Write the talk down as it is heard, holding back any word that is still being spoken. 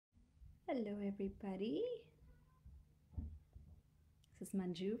Hello, everybody. This is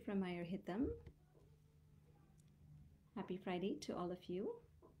Manju from Ayurhitam. Happy Friday to all of you.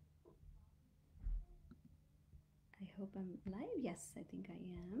 I hope I'm live. Yes, I think I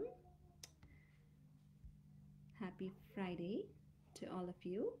am. Happy Friday to all of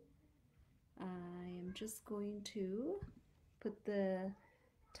you. I am just going to put the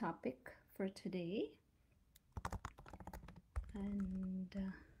topic for today. And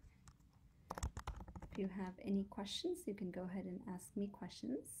if you have any questions, you can go ahead and ask me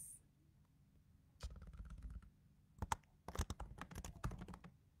questions.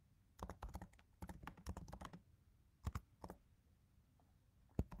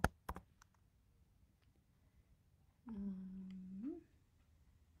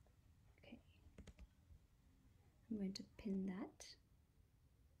 Okay, I'm going to pin that.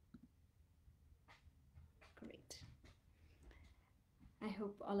 Great. I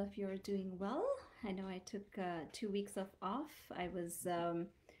hope all of you are doing well. I know I took 2 weeks off. I was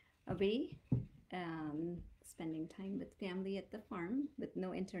away, spending time with family at the farm with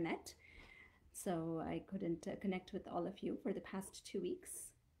no internet. So I couldn't connect with all of you for the past 2 weeks.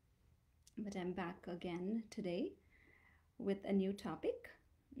 But I'm back again today with a new topic.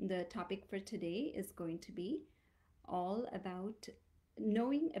 The topic for today is going to be all about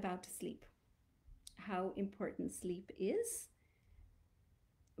knowing about sleep, how important sleep is,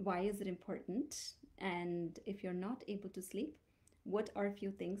 why is it important, and if you're not able to sleep, what are a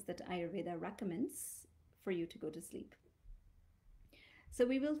few things that Ayurveda recommends for you to go to sleep. So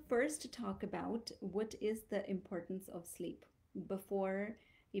we will first talk about what is the importance of sleep before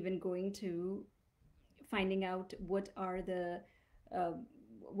even going to finding out what are the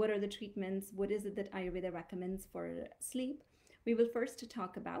treatments, what is it that Ayurveda recommends for sleep. We will first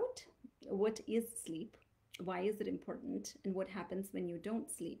talk about what is sleep, why is it important, and what happens when you don't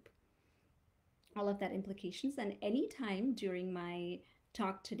sleep. All of that implications. And anytime during my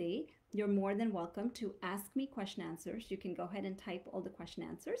talk today, you're more than welcome to ask me question answers. You can go ahead and type all the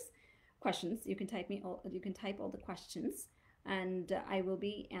questions. You can type all the questions, and I will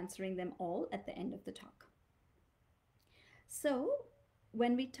be answering them all at the end of the talk. So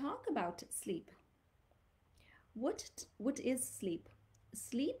when we talk about sleep, what is sleep?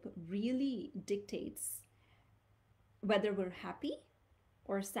 Sleep really dictates whether we're happy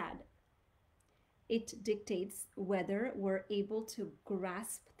or sad. It dictates whether we're able to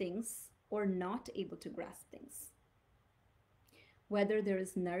grasp things or not able to grasp things, whether there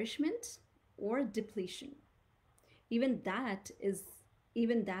is nourishment or depletion. Even that is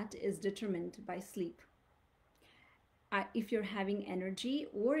determined by sleep. If you're having energy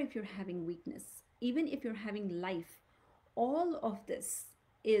or if you're having weakness, even if you're having life, all of this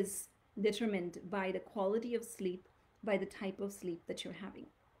is determined by the quality of sleep, by the type of sleep that you're having.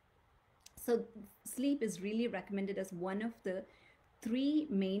 So sleep is really recommended as one of the 3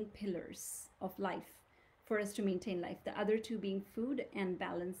 main pillars of life for us to maintain life, the other 2 being food and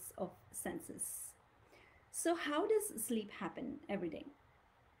balance of senses. So how does sleep happen every day?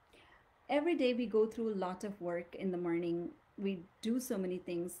 Every day we go through a lot of work in the morning. We do so many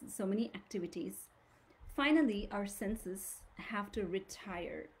things, so many activities. Finally, our senses have to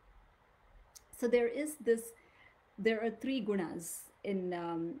retire. So there are 3 gunas in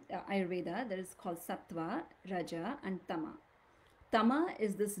Ayurveda that is called Sattva, Raja, and Tama. Tama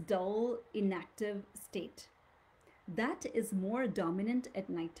is this dull, inactive state that is more dominant at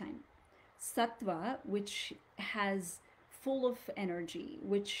nighttime. Sattva, which has full of energy,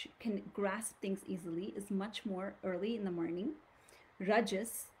 which can grasp things easily, is much more early in the morning.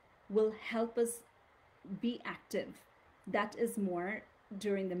 Rajas will help us be active. That is more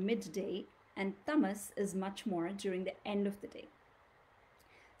during the midday, and tamas is much more during the end of the day.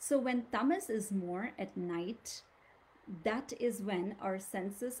 So when tamas is more at night, that is when our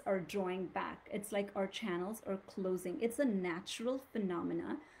senses are drawing back. It's like our channels are closing. It's a natural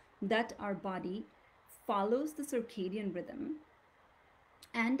phenomena that our body follows the circadian rhythm,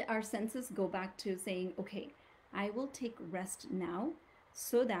 and our senses go back to saying, okay, I will take rest now,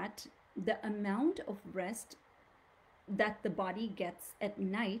 so that the amount of rest that the body gets at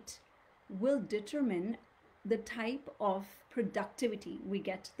night will determine the type of productivity we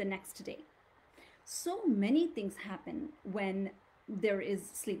get the next day. So many things happen when there is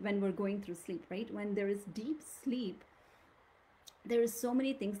sleep, when we're going through sleep, right? When there is deep sleep, there is so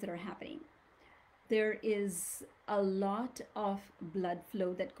many things that are happening. There is a lot of blood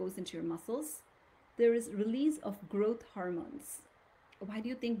flow that goes into your muscles. There is release of growth hormones. Why do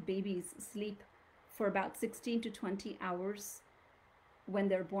you think babies sleep for about 16 to 20 hours when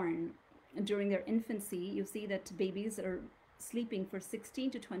they're born? During their infancy, you see that babies are sleeping for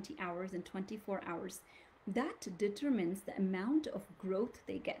 16 to 20 hours and 24 hours, that determines the amount of growth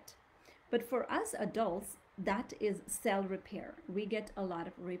they get. But for us adults, that is cell repair. We get a lot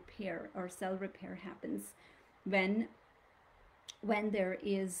of repair, or cell repair happens when when there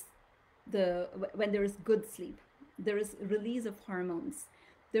is when there is good sleep. There is release of hormones.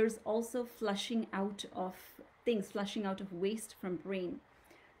 There's also flushing out of things, flushing out of waste from brain,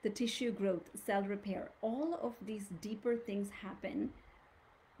 the tissue growth, cell repair. All of these deeper things happen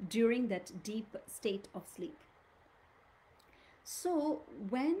during that deep state of sleep. So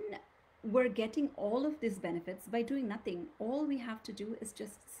when we're getting all of these benefits by doing nothing, all we have to do is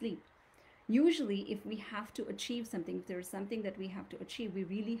just sleep. Usually, if we have to achieve something, if there's something that we have to achieve, we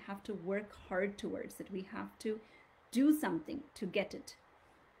really have to work hard towards it. We have to do something to get it.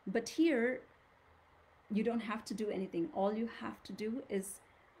 But here, you don't have to do anything. All you have to do is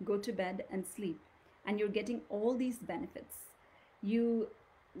go to bed and sleep, and you're getting all these benefits. You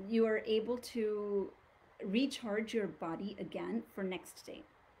are able to recharge your body again for next day,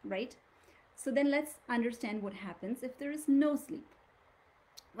 right? So then let's understand what happens if there is no sleep.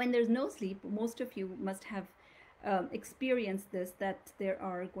 When there's no sleep, most of you must have experienced this, that there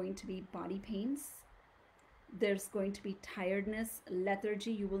are going to be body pains, there's going to be tiredness,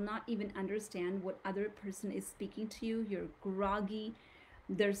 lethargy. You will not even understand what other person is speaking to you. You're groggy.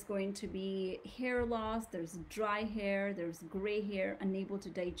 There's going to be hair loss, there's dry hair, there's gray hair, unable to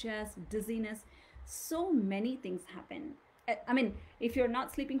digest, dizziness. So many things happen. I mean, if you're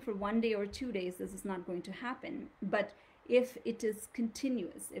not sleeping for 1 day or 2 days, this is not going to happen. But if it is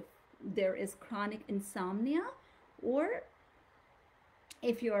continuous, if there is chronic insomnia, or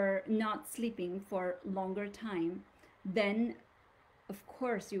if you're not sleeping for longer time, then of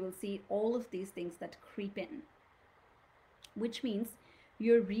course you will see all of these things that creep in, which means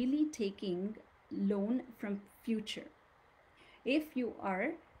you're really taking loan from future. If you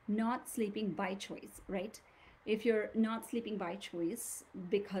are not sleeping by choice, right? If you're not sleeping by choice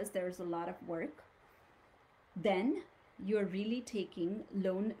because there's a lot of work, then you're really taking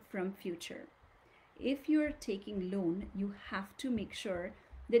loan from future. If you're taking loan, you have to make sure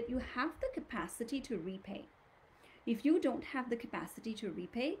that you have the capacity to repay. If you don't have the capacity to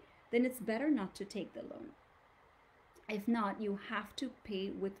repay, then it's better not to take the loan. If not, you have to pay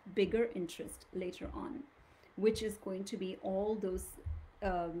with bigger interest later on, which is going to be all those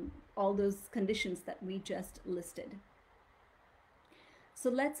conditions that we just listed. So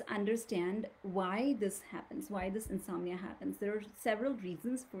let's understand why this happens, why this insomnia happens. There are several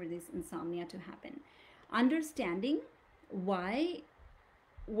reasons for this insomnia to happen. Understanding why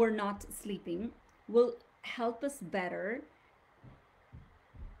we're not sleeping will help us better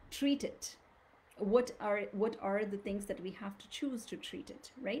treat it. What are the things that we have to choose to treat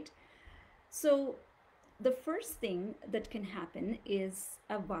it, right? So the first thing that can happen is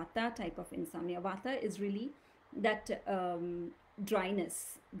a vata type of insomnia. Vata is really that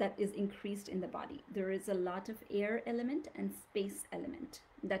dryness that is increased in the body. There is a lot of air element and space element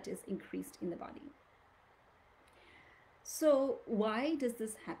that is increased in the body. So why does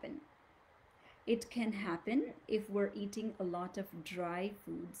this happen? It can happen if we're eating a lot of dry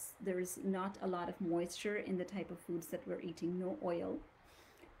foods. There's not a lot of moisture in the type of foods that we're eating, no oil.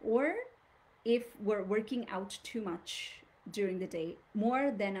 Or if we're working out too much during the day,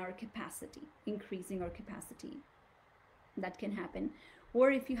 more than our capacity, increasing our capacity. That can happen.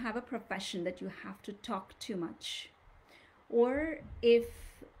 Or if you have a profession that you have to talk too much. Or if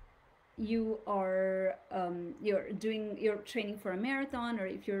you are you're training for a marathon, or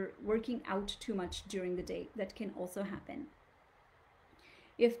if you're working out too much during the day, that can also happen.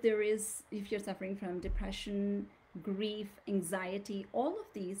 If you're suffering from depression, grief, anxiety, all of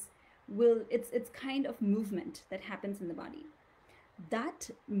these it's kind of movement that happens in the body. That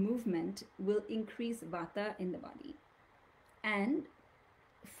movement will increase vata in the body. And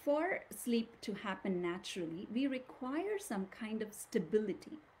for sleep to happen naturally, we require some kind of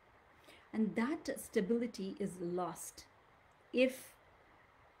stability. And that stability is lost if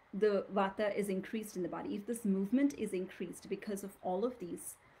the vata is increased in the body. If this movement is increased because of all of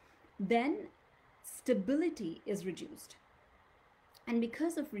these, then stability is reduced. And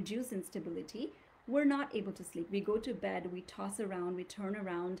because of reduced instability, we're not able to sleep. We go to bed, we toss around, we turn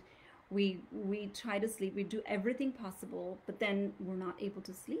around, we try to sleep, we do everything possible, but then we're not able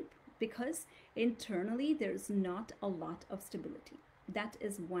to sleep because internally there's not a lot of stability. That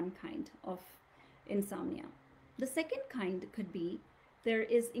is one kind of insomnia. The second kind could be there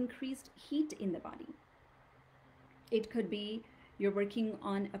is increased heat in the body. It could be you're working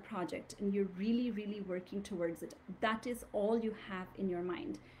on a project and you're really, really working towards it. That is all you have in your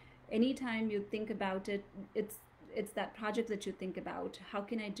mind. Anytime you think about it, it's that project that you think about. How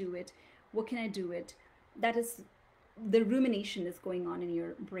can I do it? What can I do it? That is, the rumination is going on in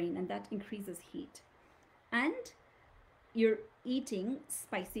your brain, and that increases heat. And you're eating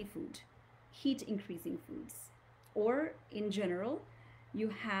spicy food, heat increasing foods, or in general, you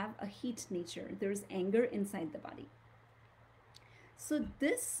have a heat nature. There's anger inside the body. So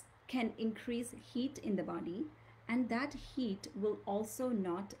this can increase heat in the body, and that heat will also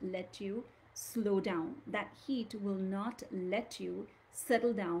not let you slow down. That heat will not let you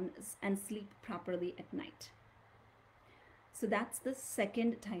settle down and sleep properly at night. So that's the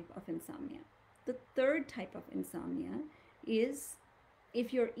second type of insomnia. The third type of insomnia is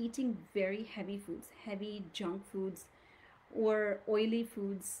if you're eating very heavy foods, heavy junk foods, or oily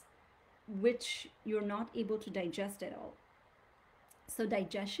foods, which you're not able to digest at all. So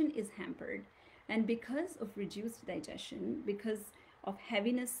digestion is hampered. And because of reduced digestion, because of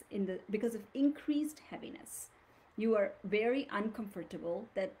heaviness because of increased heaviness, you are very uncomfortable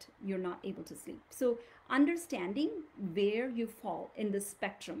that you're not able to sleep. So understanding where you fall in the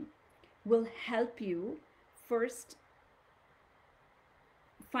spectrum will help you first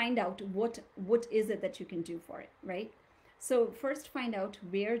find out what is it that you can do for it, right? So first find out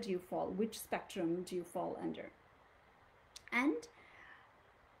where do you fall, which spectrum do you fall under, and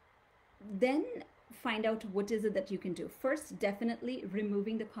then find out what is it that you can do. First, definitely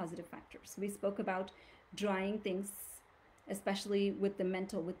removing the causative factors. We spoke about drying things, especially with the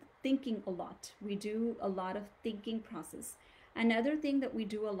mental, with thinking a lot. We do a lot of thinking process. Another thing that we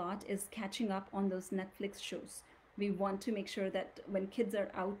do a lot is catching up on those Netflix shows. We want to make sure that when kids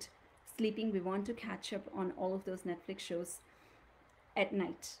are out sleeping, we want to catch up on all of those Netflix shows at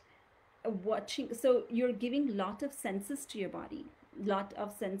night. Watching, so you're giving lot of senses to your body, lot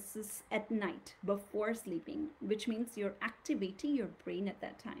of senses at night before sleeping, which means you're activating your brain at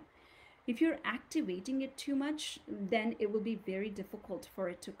that time. If you're activating it too much, then it will be very difficult for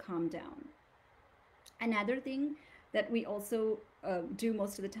it to calm down. Another thing that we also do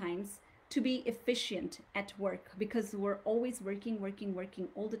most of the times, to be efficient at work, because we're always working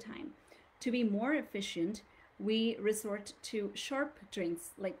all the time. To be more efficient, we resort to sharp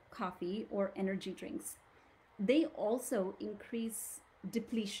drinks like coffee or energy drinks. They also increase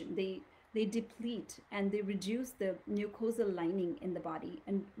depletion. They deplete and they reduce the mucosal lining in the body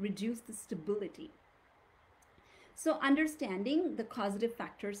and reduce the stability. So understanding the causative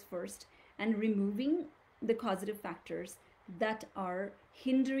factors first and removing the causative factors that are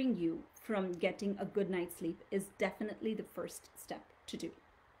hindering you from getting a good night's sleep is definitely the first step to do.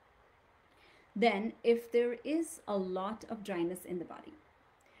 Then, if there is a lot of dryness in the body,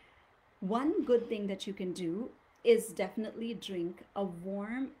 one good thing that you can do is definitely drink a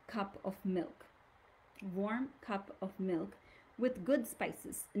warm cup of milk. Warm cup of milk with good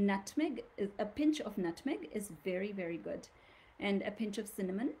spices. Nutmeg, a pinch of nutmeg is very, very good. And a pinch of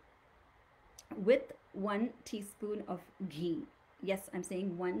cinnamon with 1 teaspoon of ghee. Yes, I'm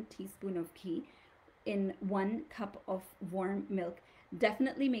saying 1 teaspoon of ghee in 1 cup of warm milk.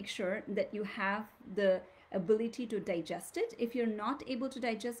 Definitely make sure that you have the ability to digest it. If you're not able to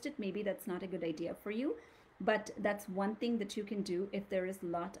digest it, maybe that's not a good idea for you. But that's one thing that you can do if there is a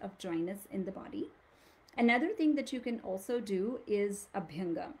lot of dryness in the body. Another thing that you can also do is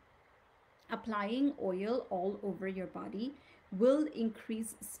abhyanga. Applying oil all over your body will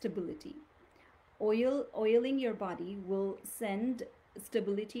increase stability. Oiling your body will send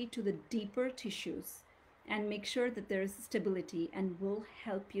stability to the deeper tissues and make sure that there's stability and will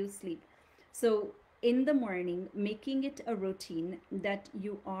help you sleep. So in the morning, making it a routine that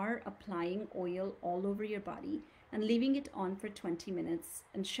you are applying oil all over your body and leaving it on for 20 minutes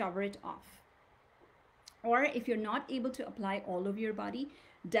and shower it off. Or if you're not able to apply all over your body,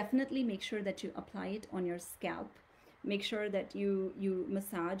 definitely make sure that you apply it on your scalp. Make sure that you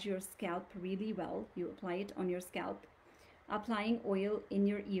massage your scalp really well. You apply it on your scalp, applying oil in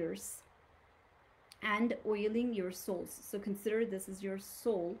your ears and oiling your soles. So consider this is your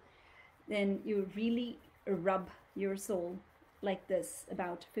sole. Then you really rub your sole like this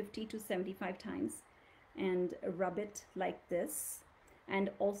about 50 to 75 times and rub it like this. And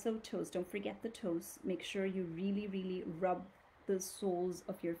also toes, don't forget the toes. Make sure you really, really rub the soles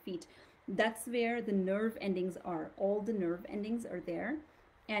of your feet. That's where the nerve endings are. All the nerve endings are there,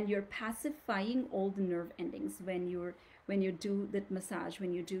 and you're pacifying all the nerve endings when you do the massage,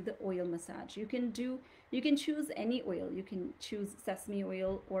 when you do the oil massage. You can choose any oil. You can choose sesame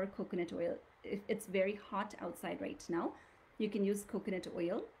oil or coconut oil. If it's very hot outside right now, you can use coconut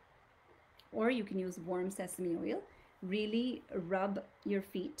oil, or you can use warm sesame oil. Really rub your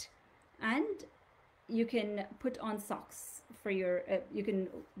feet, and you can put on socks for your you can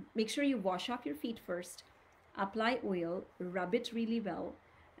make sure you wash off your feet first apply oil, rub it really well,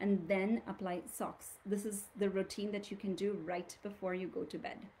 and then apply socks. This is the routine that you can do right before you go to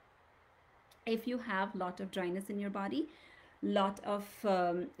bed. If you have lot of dryness in your body, lot of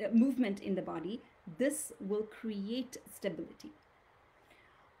movement in the body, this will create stability.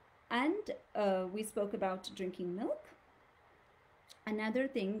 And we spoke about drinking milk. Another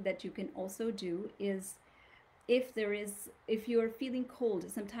thing that you can also do is, if you're feeling cold,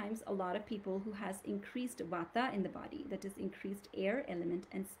 sometimes a lot of people who has increased vata in the body, that is increased air element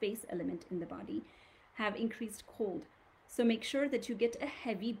and space element in the body, have increased cold. So make sure that you get a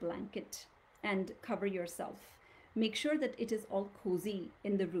heavy blanket and cover yourself. Make sure that it is all cozy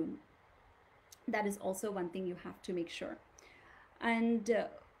in the room. That is also one thing you have to make sure. And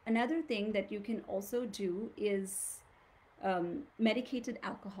another thing that you can also do is medicated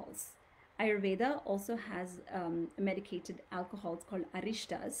alcohols. Ayurveda also has medicated alcohols called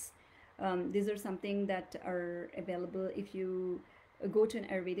arishtas. These are something that are available if you go to an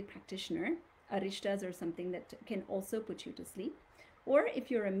Ayurvedic practitioner. Arishtas are something that can also put you to sleep. Or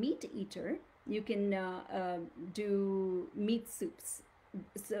if you're a meat eater, you can do meat soups,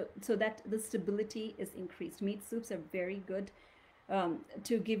 so that the stability is increased. Meat soups are very good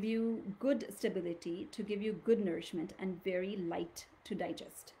to give you good stability, to give you good nourishment, and very light to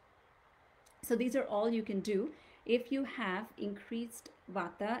digest. So these are all you can do if you have increased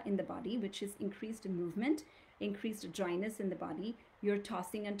vata in the body, which is increased movement, increased dryness in the body. You're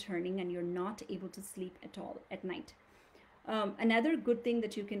tossing and turning and you're not able to sleep at all at night. Another good thing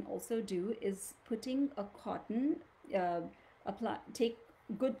that you can also do is putting a cotton, take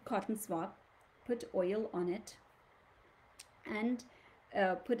good cotton swab, put oil on it, and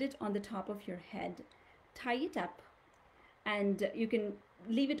put it on the top of your head, tie it up, and you can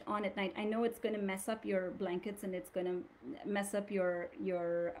leave it on at night. I know it's going to mess up your blankets and it's going to mess up your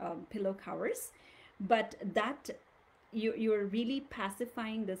pillow covers, but that you're really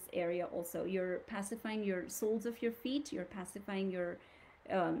pacifying this area also. You're pacifying your soles of your feet, you're pacifying your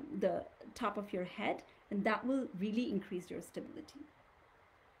the top of your head, and that will really increase your stability.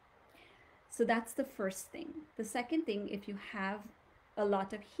 So that's the first thing. The second thing, if you have a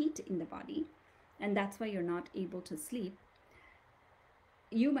lot of heat in the body and that's why you're not able to sleep,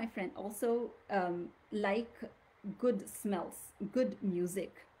 you, my friend, also like good smells, good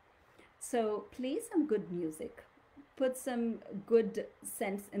music. So play some good music. Put some good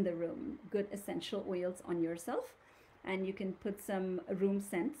scents in the room, good essential oils on yourself, and you can put some room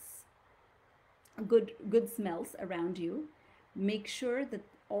scents, good smells around you. Make sure that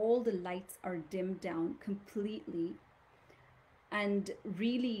all the lights are dimmed down completely, and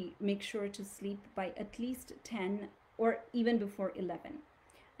really make sure to sleep by at least 10 or even before 11.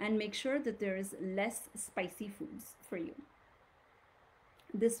 And make sure that there is less spicy foods for you.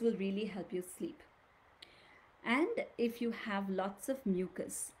 This will really help you sleep. And if you have lots of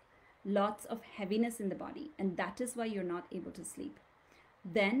mucus, lots of heaviness in the body, and that is why you're not able to sleep,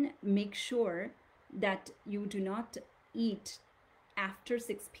 then make sure that you do not eat after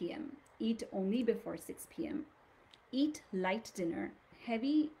 6 p.m. Eat only before 6 p.m. Eat light dinner.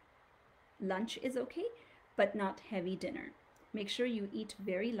 Heavy lunch is okay, but not heavy dinner. Make sure you eat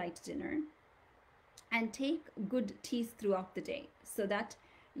very light dinner and take good teas throughout the day so that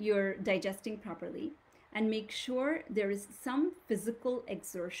you're digesting properly. And make sure there is some physical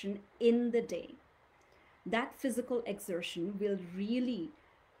exertion in the day. That physical exertion will really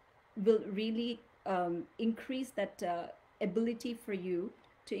increase that ability for you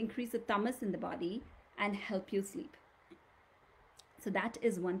to increase the tamas in the body and help you sleep. So that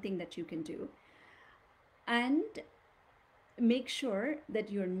is one thing that you can do. And make sure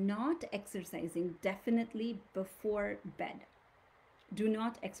that you're not exercising definitely before bed. Do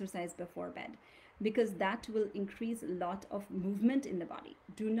not exercise before bed, because that will increase a lot of movement in the body.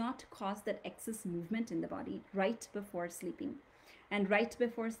 Do not cause that excess movement in the body right before sleeping. And right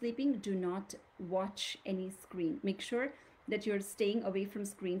before sleeping, do not watch any screen. Make sure that you're staying away from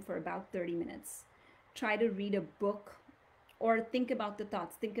screen for about 30 minutes. Try to read a book or think about the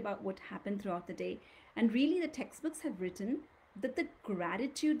thoughts, think about what happened throughout the day. And really, the textbooks have written that the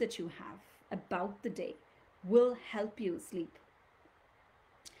gratitude that you have about the day will help you sleep.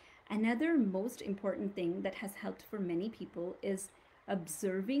 Another most important thing that has helped for many people is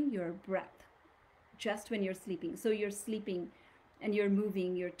observing your breath just when you're sleeping. So you're sleeping and you're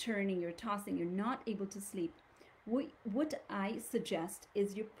moving, you're turning, you're tossing, you're not able to sleep. What I suggest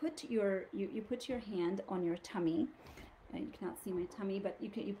is you put your hand on your tummy. You cannot see my tummy, but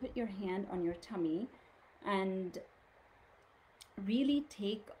you put your hand on your tummy and really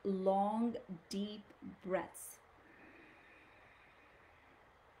take long, deep breaths.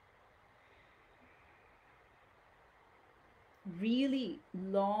 really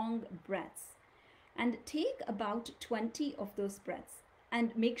long breaths, and take about 20 of those breaths,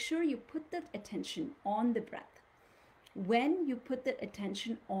 and make sure you put that attention on the breath. When you put the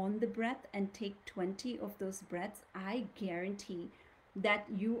attention on the breath and take 20 of those breaths, I guarantee that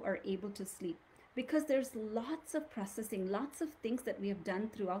you are able to sleep, because there's lots of processing, lots of things that we have done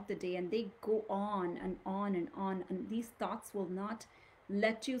throughout the day, and they go on and on and on, and these thoughts will not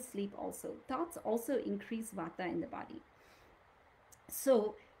let you sleep. Also, thoughts also increase vata in the body.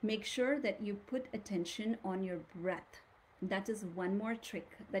 So make sure that you put attention on your breath. That is one more trick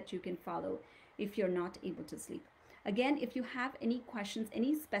that you can follow if you're not able to sleep. Again, if you have any questions,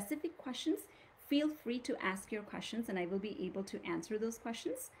 any specific questions, feel free to ask your questions and I will be able to answer those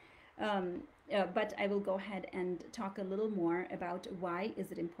questions. But I will go ahead and talk a little more about why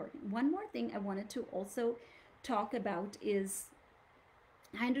is it important. One more thing I wanted to also talk about is,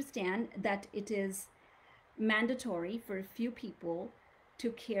 I understand that it is mandatory for a few people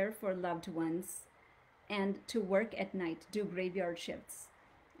to care for loved ones and to work at night, do graveyard shifts,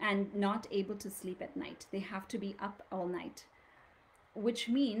 and not able to sleep at night. They have to be up all night, which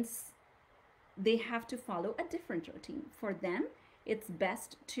means they have to follow a different routine. For them, it's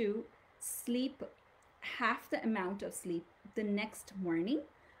best to sleep half the amount of sleep the next morning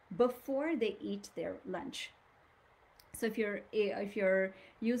before they eat their lunch. So if you're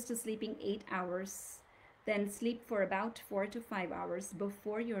used to sleeping 8 hours, then sleep for about 4 to 5 hours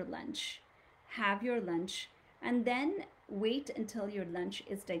before your lunch. Have your lunch and then wait until your lunch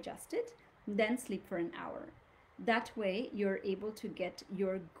is digested, then sleep for an hour. That way you're able to get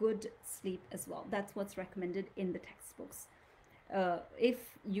your good sleep as well. That's what's recommended in the textbooks.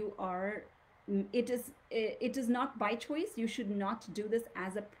 If you are, it is not by choice. You should not do this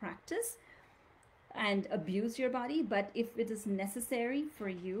as a practice and abuse your body, but if it is necessary for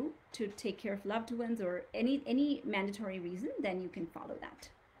you to take care of loved ones or any mandatory reason, then you can follow that.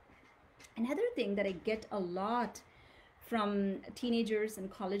 Another thing that I get a lot from teenagers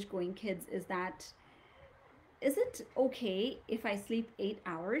and college going kids is that, is it okay if I sleep 8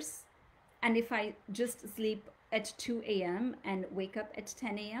 hours and if I just sleep at 2 a.m. and wake up at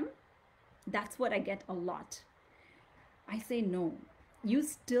 10 a.m.? That's what I get a lot. I say no. You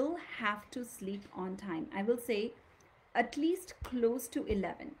still have to sleep on time. I will say at least close to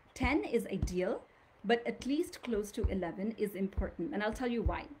 11. 10 is ideal, but at least close to 11 is important. And I'll tell you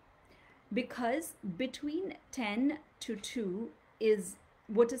why. Because between 10 to 2 is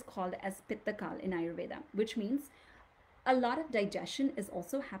what is called as Pittakal in Ayurveda, which means a lot of digestion is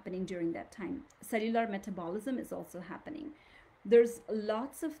also happening during that time. Cellular metabolism is also happening. There's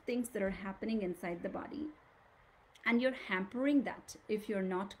lots of things that are happening inside the body, and you're hampering that if you're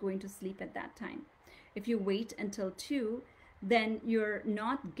not going to sleep at that time. If you wait until 2, then you're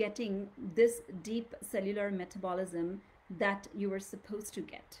not getting this deep cellular metabolism that you were supposed to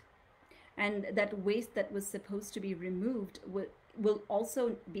get. And that waste that was supposed to be removed will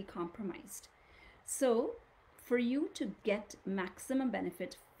also be compromised. So for you to get maximum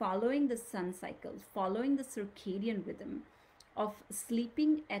benefit following the sun cycle, following the circadian rhythm of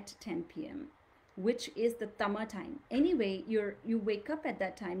sleeping at 10 p.m., which is the tama time. Anyway, you wake up at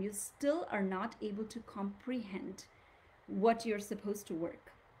that time, you still are not able to comprehend what you're supposed to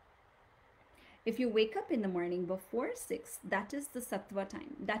work. If you wake up in the morning before 6, that is the sattva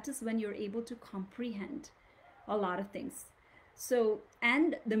time. That is when you're able to comprehend a lot of things. So,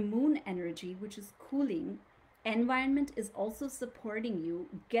 and the moon energy, which is cooling, environment is also supporting you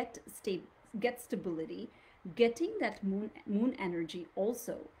get stability. Getting that moon energy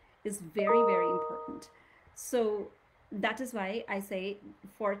also is very, very important. So that is why I say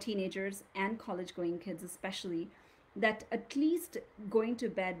for teenagers and college going kids especially, that at least going to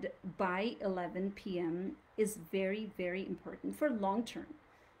bed by 11 p.m. is very, very important for long term.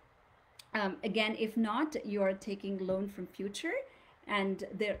 Again, if not, you are taking loan from future, and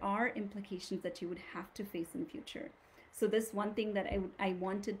there are implications that you would have to face in future. So this one thing that I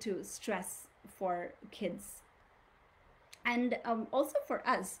wanted to stress for kids. And also for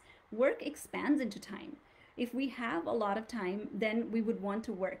us, work expands into time. If we have a lot of time, then we would want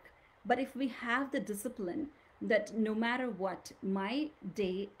to work. But if we have the discipline that no matter what, my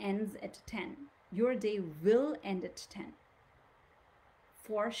day ends at 10, your day will end at 10.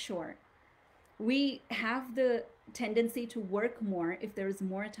 For sure. We have the tendency to work more if there is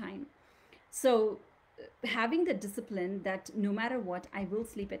more time. So having the discipline that no matter what, I will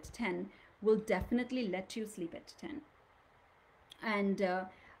sleep at 10 will definitely let you sleep at 10. And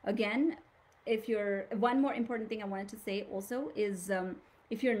again, if you're, one more important thing I wanted to say also is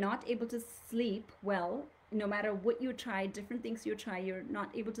if you're not able to sleep well, no matter what you try, different things you try, you're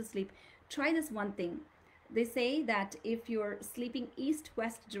not able to sleep, try this one thing. they say that if you're sleeping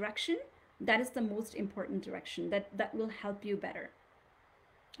east-west direction, that is the most important direction. That will help you better,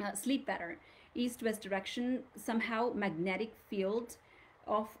 sleep better. East-west direction, somehow magnetic field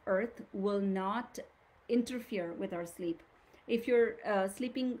of Earth will not interfere with our sleep. If you're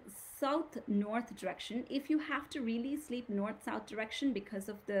sleeping south-north direction, if you have to really sleep north-south direction because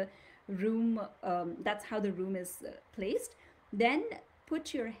of the room, that's how the room is placed, then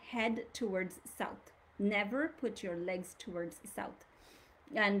put your head towards south. Never put your legs towards south,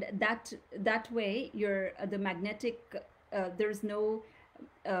 and that way your the magnetic there's no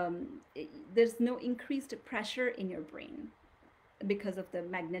there's no increased pressure in your brain because of the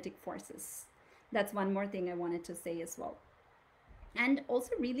magnetic forces. That's one more thing I wanted to say as well. And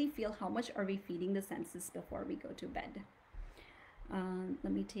also really feel how much are we feeding the senses before we go to bed.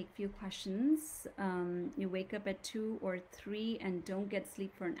 Let me take a few questions. You wake up at 2 or 3 and don't get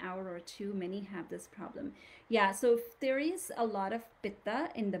sleep for an hour or two. Many have this problem. Yeah, so if there is a lot of pitta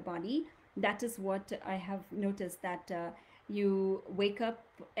in the body, that is what I have noticed, that you wake up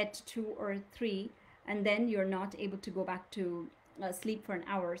at 2 or 3 and then you're not able to go back to sleep for an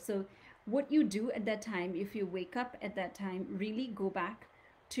hour. So what you do at that time, if you wake up at that time, really go back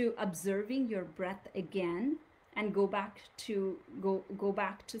to observing your breath again, and go back to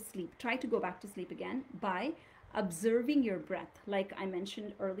sleep. Try to go back to sleep again by observing your breath. Like I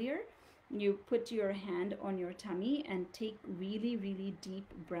mentioned earlier, you put your hand on your tummy and take really, really deep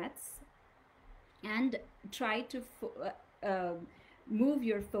breaths, and try to move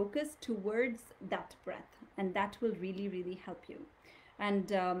your focus towards that breath, and that will really, really help you.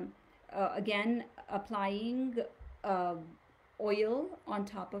 And again, applying oil on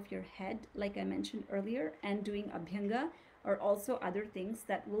top of your head, like I mentioned earlier, and doing abhyanga are also other things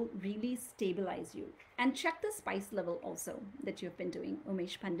that will really stabilize you. And check the spice level also that you've been doing,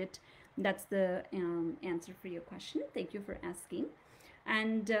 Umesh Pandit. That's the answer for your question. Thank you for asking.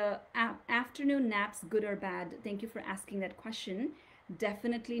 And afternoon naps, good or bad? Thank you for asking that question.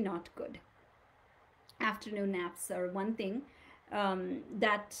 Definitely not good. Afternoon naps are one thing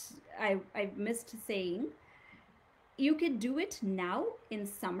that I missed saying. You could do it now in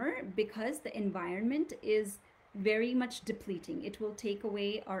summer because the environment is very much depleting. It will take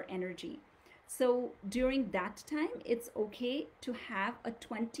away our energy. So during that time, it's okay to have a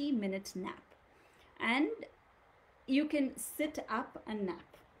 20-minute nap. And you can sit up and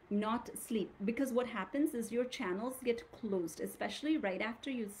nap, not sleep. Because what happens is your channels get closed, especially right after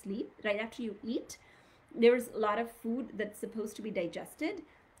you sleep, right after you eat. There's a lot of food that's supposed to be digested,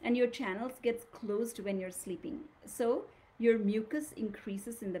 and your channels gets closed when you're sleeping. So your mucus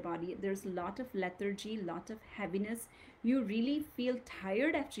increases in the body. There's a lot of lethargy, lot of heaviness. You really feel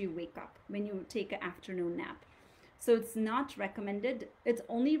tired after you wake up when you take an afternoon nap. So it's not recommended. It's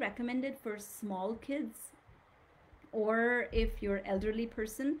only recommended for small kids, or if you're elderly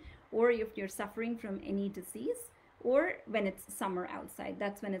person, or if you're suffering from any disease, or when it's summer outside.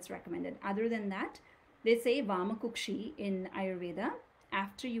 That's when it's recommended. Other than that, they say Vamakukshi in Ayurveda.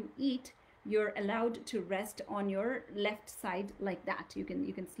 After you eat, you're allowed to rest on your left side like that. You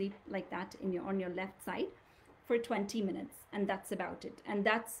can sleep like that on your left side for 20 minutes, and that's about it. And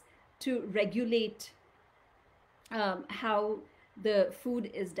that's to regulate how the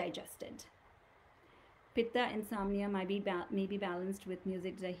food is digested. Pitta insomnia may be balanced with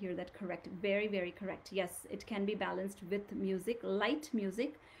music. Did I hear that correct? Very, very correct. Yes, it can be balanced with music, light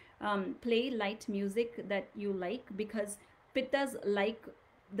music. Play light music that you like, because Pittas like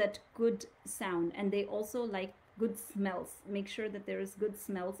that good sound, and they also like good smells. Make sure that there is good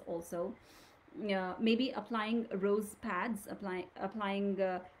smells also. Maybe applying rose pads, applying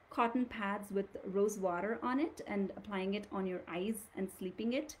cotton pads with rose water on it, and applying it on your eyes and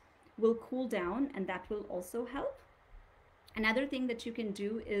sleeping it will cool down, and that will also help. Another thing that you can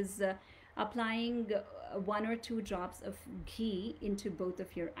do is applying 1 or 2 drops of ghee into both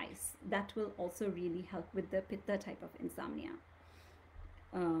of your eyes. That will also really help with the pitta type of insomnia.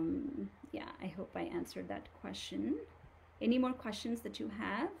 Yeah, I hope I answered that question. Any more questions that you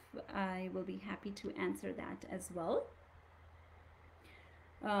have, I will be happy to answer that as well.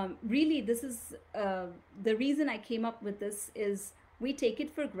 Really, this is the reason I came up with this is we take it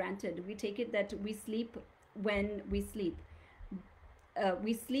for granted. We take it that we sleep when we sleep.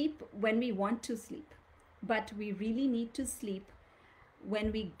 We sleep when we want to sleep, but we really need to sleep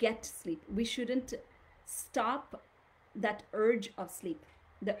when we get sleep. We shouldn't stop that urge of sleep.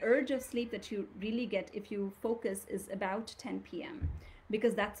 The urge of sleep that you really get if you focus is about 10 p.m.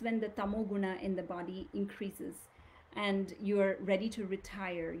 because that's when the tamoguna in the body increases and you're ready to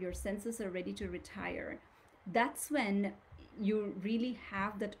retire. Your senses are ready to retire. That's when you really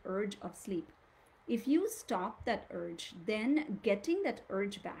have that urge of sleep. If you stop that urge, then getting that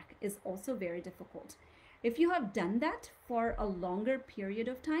urge back is also very difficult. If you have done that for a longer period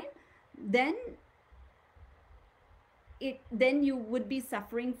of time, then then you would be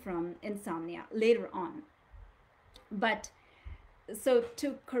suffering from insomnia later on. But so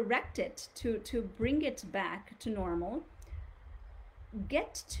to correct it, to bring it back to normal,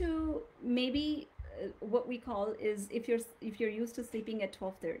 get to maybe what we call is, if you're used to sleeping at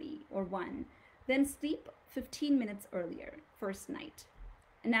 12:30 or 1, then sleep 15 minutes earlier first night,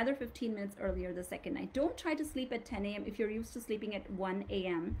 another 15 minutes earlier the second night. Don't try to sleep at 10 a.m. if you're used to sleeping at 1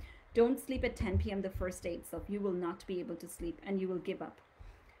 a.m. Don't sleep at 10 p.m. the first day itself. You will not be able to sleep and you will give up.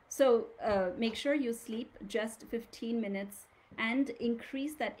 So make sure you sleep just 15 minutes and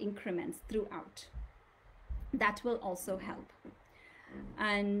increase that increments throughout. That will also help.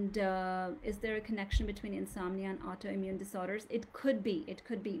 And is there a connection between insomnia and autoimmune disorders? It could be. It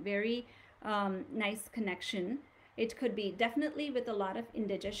could be very nice connection. It could be definitely with a lot of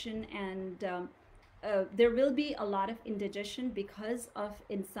indigestion, and there will be a lot of indigestion because of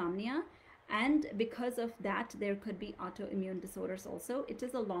insomnia, and because of that there could be autoimmune disorders also. It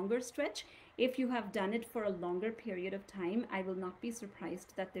is a longer stretch. If you have done it for a longer period of time, I will not be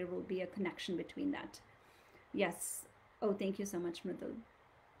surprised that there will be a connection between that. Yes. Oh, thank you so much, Mridul.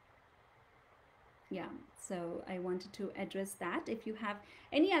 Yeah, so I wanted to address that. If you have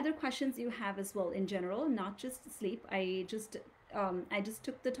any other questions you have as well in general, not just sleep. I just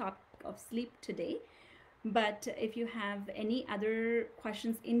took the topic of sleep today. But if you have any other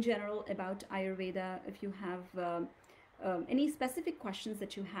questions in general about Ayurveda, if you have any specific questions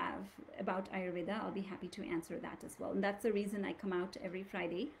that you have about Ayurveda, I'll be happy to answer that as well. And that's the reason I come out every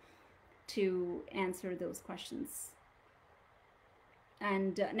Friday to answer those questions.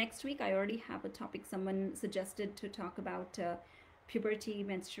 And next week, I already have a topic someone suggested to talk about puberty,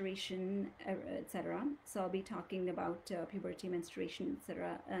 menstruation, etc. So I'll be talking about puberty, menstruation,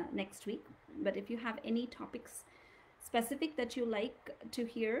 etc. Next week. But if you have any topics specific that you like to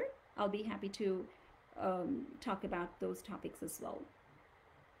hear, I'll be happy to talk about those topics as well.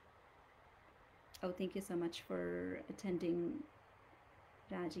 Oh, thank you so much for attending,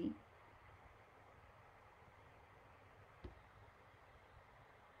 Raji.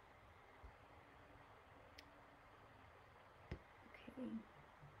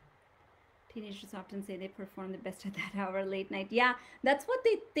 Teenagers often say they perform the best at that hour, late night. Yeah, that's what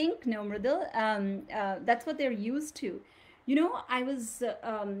they think, no, Mridul. That's what they're used to. You know,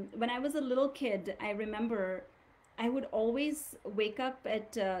 when I was a little kid, I remember I would always wake up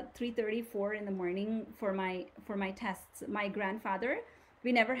at 3:34 in the morning for my tests. My grandfather,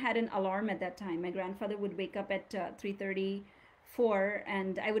 we never had an alarm at that time. My grandfather would wake up at 3:34,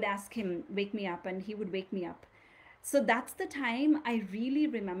 and I would ask him, wake me up, and he would wake me up. So that's the time I really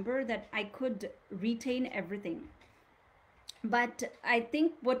remember that I could retain everything. But I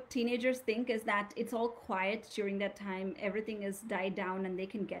think what teenagers think is that it's all quiet during that time, everything is died down and they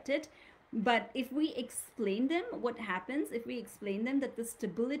can get it. But if we explain them what happens, if we explain them that the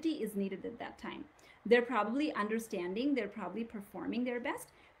stability is needed at that time, they're probably understanding, they're probably performing their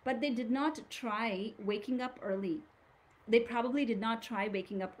best, but they did not try waking up early. They probably did not try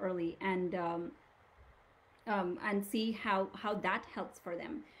waking up early and see how that helps for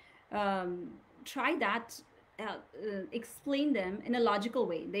them. Try that. Explain them in a logical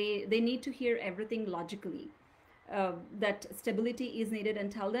way. They need to hear everything logically. That stability is needed,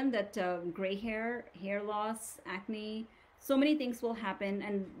 and tell them that gray hair, hair loss, acne, so many things will happen,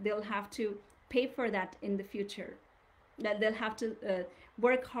 and they'll have to pay for that in the future. That they'll have to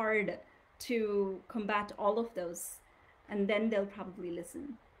work hard to combat all of those, and then they'll probably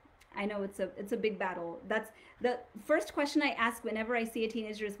listen. I know it's a big battle. That's the first question I ask whenever I see a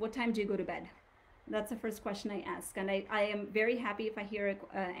teenager is, what time do you go to bed? That's the first question I ask. And I am very happy if I hear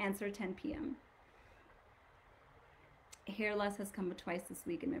an answer 10 p.m. Hair loss has come twice this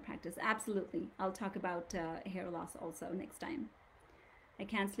week in my practice. Absolutely. I'll talk about hair loss also next time. I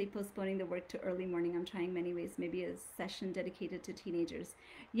can't sleep postponing the work to early morning. I'm trying many ways. Maybe a session dedicated to teenagers.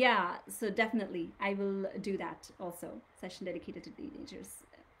 Yeah, so definitely I will do that also. Session dedicated to teenagers.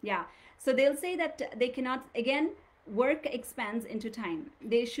 Yeah, so they'll say that they cannot, again, work expands into time.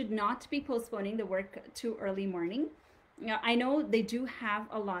 They should not be postponing the work to early morning. I know they do have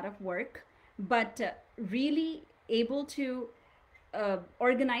a lot of work, but really able to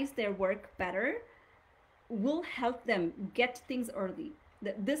organize their work better will help them get things early.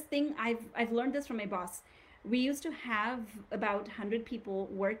 This thing, I've learned this from my boss. We used to have about 100 people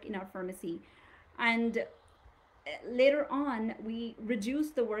work in our pharmacy, and later on we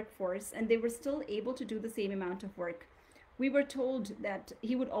reduced the workforce and they were still able to do the same amount of work. We were told that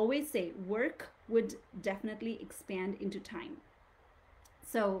he would always say, work would definitely expand into time.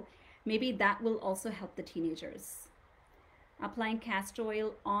 So maybe that will also help the teenagers. Applying castor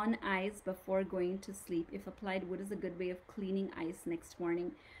oil on eyes before going to sleep. If applied, what is a good way of cleaning eyes next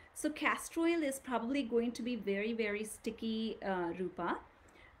morning? So castor oil is probably going to be very, very sticky, Rupa.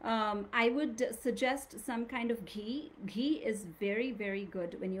 I would suggest some kind of ghee. Ghee is very, very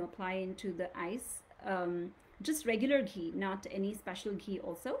good when you apply into the eyes. Just regular ghee, not any special ghee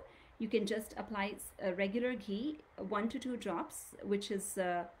also. You can just apply a regular ghee, 1 to 2 drops, which is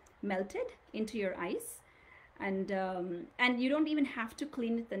melted into your eyes. And you don't even have to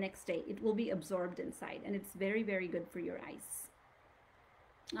clean it the next day. It will be absorbed inside, and it's very, very good for your eyes.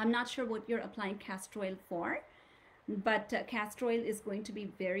 I'm not sure what you're applying castor oil for, but castor oil is going to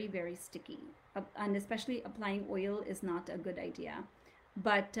be very, very sticky, and especially applying oil is not a good idea.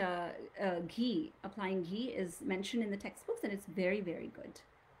 But ghee, applying ghee is mentioned in the textbooks, and it's very, very good.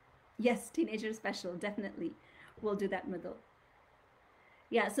 Yes, teenager special, definitely. We'll do that, Mridul.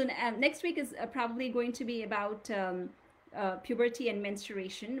 Yeah, so next week is probably going to be about puberty and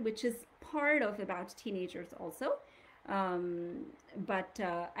menstruation, which is part of about teenagers also. But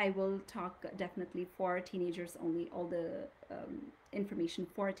I will talk definitely for teenagers only, all the information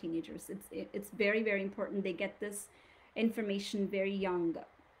for teenagers. It's very, very important. They get this information very young.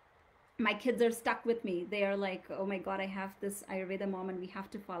 My kids are stuck with me. They are like, oh my God, I have this Ayurveda mom and we have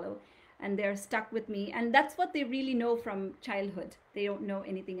to follow. And they're stuck with me. And that's what they really know from childhood. They don't know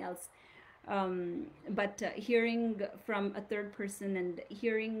anything else. But hearing from a third person and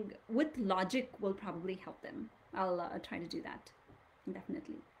hearing with logic will probably help them. I'll try to do that,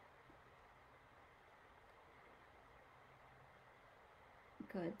 definitely.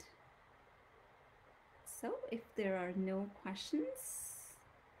 Good. So if there are no questions,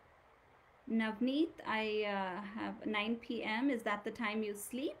 Navneet, I have 9 p.m. Is that the time you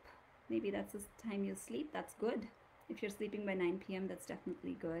sleep? Maybe that's the time you sleep. That's good. If you're sleeping by 9 p.m., that's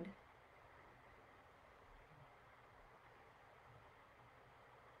definitely good.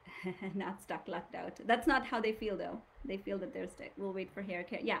 Not stuck, locked out. That's not how they feel, though. They feel that they're stuck. We'll wait for hair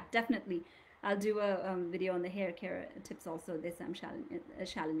care. Yeah, definitely. I'll do a video on the hair care tips also. This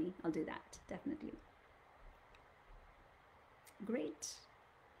Shalini. I'll do that, definitely. Great.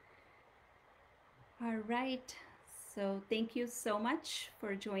 All right. So thank you so much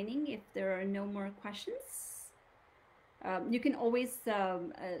for joining. If there are no more questions, you can always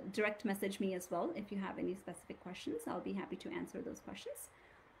direct message me as well if you have any specific questions. I'll be happy to answer those questions.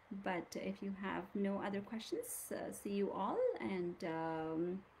 But if you have no other questions, see you all, and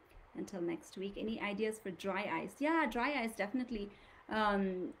until next week. Any ideas for dry eyes? Yeah, dry eyes, definitely.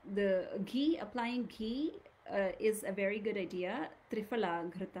 The ghee, applying ghee is a very good idea.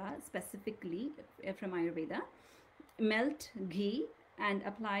 Trifala ghrita, specifically from Ayurveda. Melt ghee and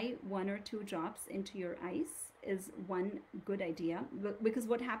apply 1 or 2 drops into your eyes is one good idea. Because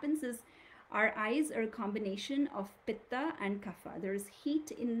what happens is, our eyes are a combination of pitta and kapha. There's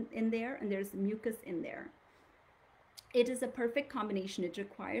heat in there and there's mucus in there. It is a perfect combination. It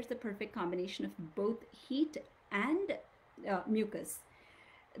requires the perfect combination of both heat and mucus.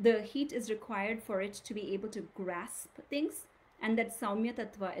 The heat is required for it to be able to grasp things, and that saumya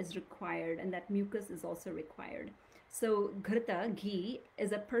tattva is required, and that mucus is also required. So ghrita, ghee,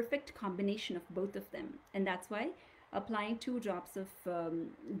 is a perfect combination of both of them, and that's why applying 2 drops of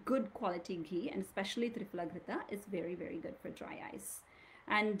good quality ghee, and especially Trifala Ghrita, is very, very good for dry eyes.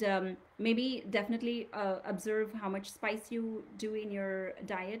 And maybe definitely observe how much spice you do in your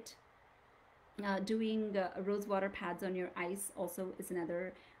diet. Doing rose water pads on your eyes also is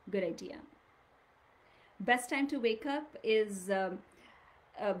another good idea. Best time to wake up is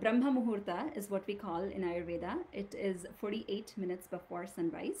Brahma Muhurta is what we call in Ayurveda. It is 48 minutes before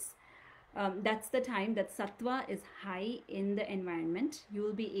sunrise. That's the time that sattva is high in the environment. You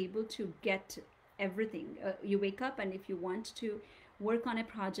will be able to get everything. You wake up, and if you want to work on a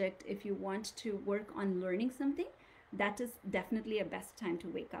project, if you want to work on learning something, that is definitely a best time to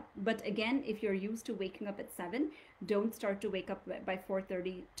wake up. But again, if you're used to waking up at 7, don't start to wake up by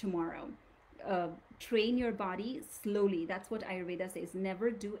 4:30 tomorrow. Train your body slowly. That's what Ayurveda says.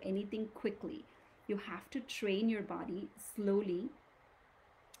 Never do anything quickly. You have to train your body slowly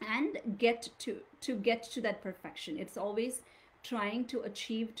and get to that perfection. It's always trying to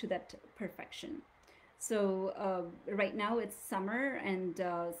achieve to that perfection. So right now it's summer, and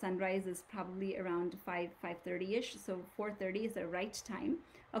sunrise is probably around 5:30 ish. So 4:30 is the right time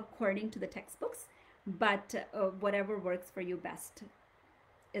according to the textbooks. But whatever works for you best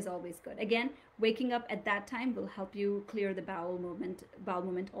is always good. Again, waking up at that time will help you clear the bowel movement. Bowel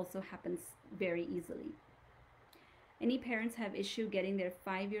movement also happens very easily. Any parents have issue getting their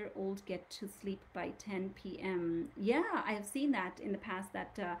 5-year-old get to sleep by 10 p.m. Yeah, I have seen that in the past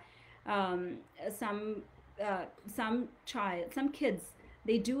that um, some some kids,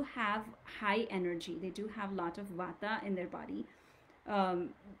 they do have high energy. They do have a lot of vata in their body. Um,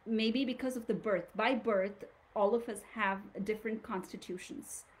 Maybe because of the birth. By birth, all of us have different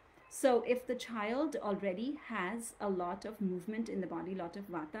constitutions. So if the child already has a lot of movement in the body, lot of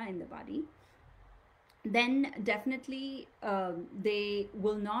vata in the body, then definitely they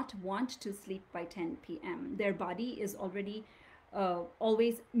will not want to sleep by 10 p.m. Their body is already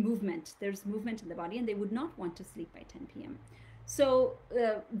always movement. There's movement in the body, and they would not want to sleep by 10 p.m. So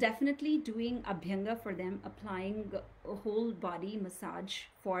definitely doing abhyanga for them, applying a whole body massage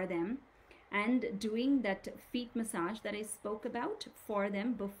for them, and doing that feet massage that I spoke about for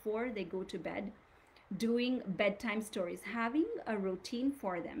them before they go to bed, doing bedtime stories, having a routine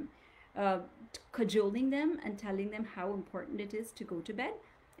for them, uh, cajoling them and telling them how important it is to go to bed.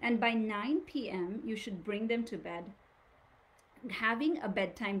 And by 9 p.m., you should bring them to bed, having a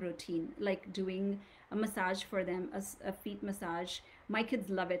bedtime routine, like doing a massage for them, a feet massage. My kids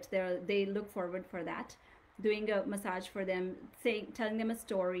love it. They look forward for that. Doing a massage for them, telling them a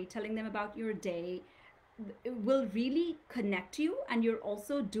story, telling them about your day, it will really connect you. And you're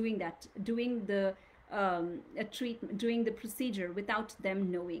also doing that, doing the a treatment, doing the procedure without them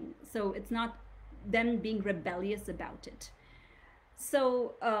knowing. So it's not them being rebellious about it.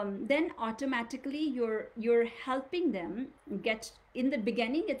 So then automatically you're helping them get, in the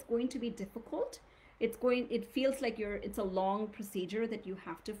beginning it's going to be difficult. It feels like it's a long procedure that you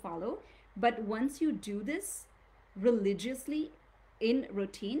have to follow. But once you do this religiously in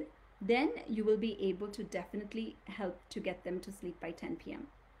routine, then you will be able to definitely help to get them to sleep by 10 p.m.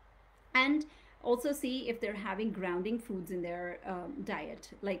 And also see if they're having grounding foods in their diet,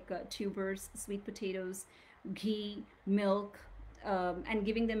 like tubers, sweet potatoes, ghee, milk, and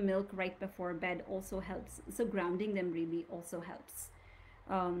giving them milk right before bed also helps. So grounding them really also helps.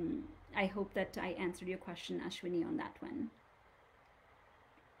 I hope that I answered your question, Ashwini, on that one.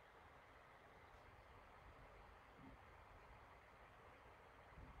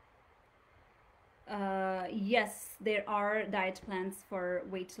 Yes, there are diet plans for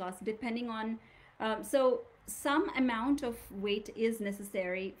weight loss depending on, so some amount of weight is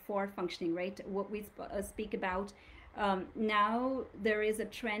necessary for functioning, right? What we speak about, now there is a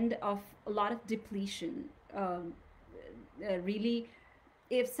trend of a lot of depletion. Really,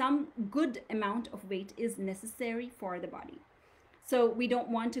 if some good amount of weight is necessary for the body. So we don't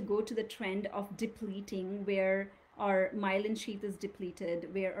want to go to the trend of depleting, where our myelin sheath is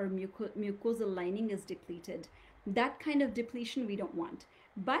depleted, where our mucosal lining is depleted. That kind of depletion we don't want.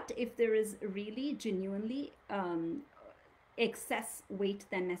 But if there is really genuinely excess weight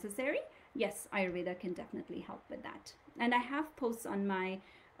than necessary, yes, Ayurveda can definitely help with that. And I have posts on my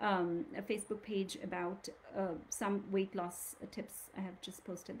Facebook page about some weight loss tips. I have just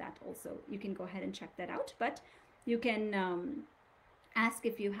posted that also. You can go ahead and check that out. But you can ask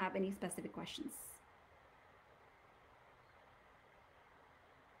if you have any specific questions.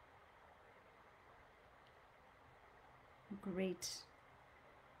 Great.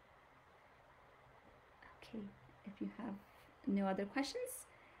 Okay, if you have no other questions,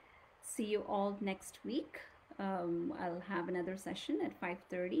 see you all next week. I'll have another session at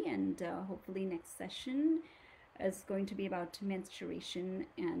 5:30, and hopefully next session is going to be about menstruation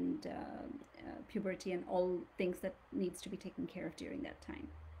and puberty and all things that needs to be taken care of during that time.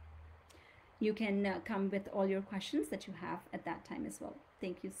 You can come with all your questions that you have at that time as well.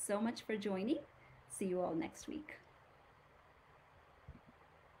 Thank you so much for joining. See you all next week.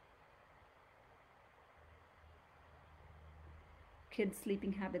 Kids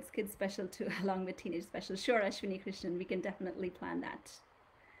sleeping habits, kids special too, along with teenage special. Sure, Ashwini Krishnan, we can definitely plan that.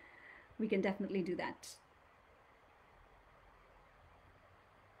 We can definitely do that.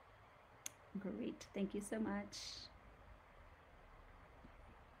 Great. Thank you so much.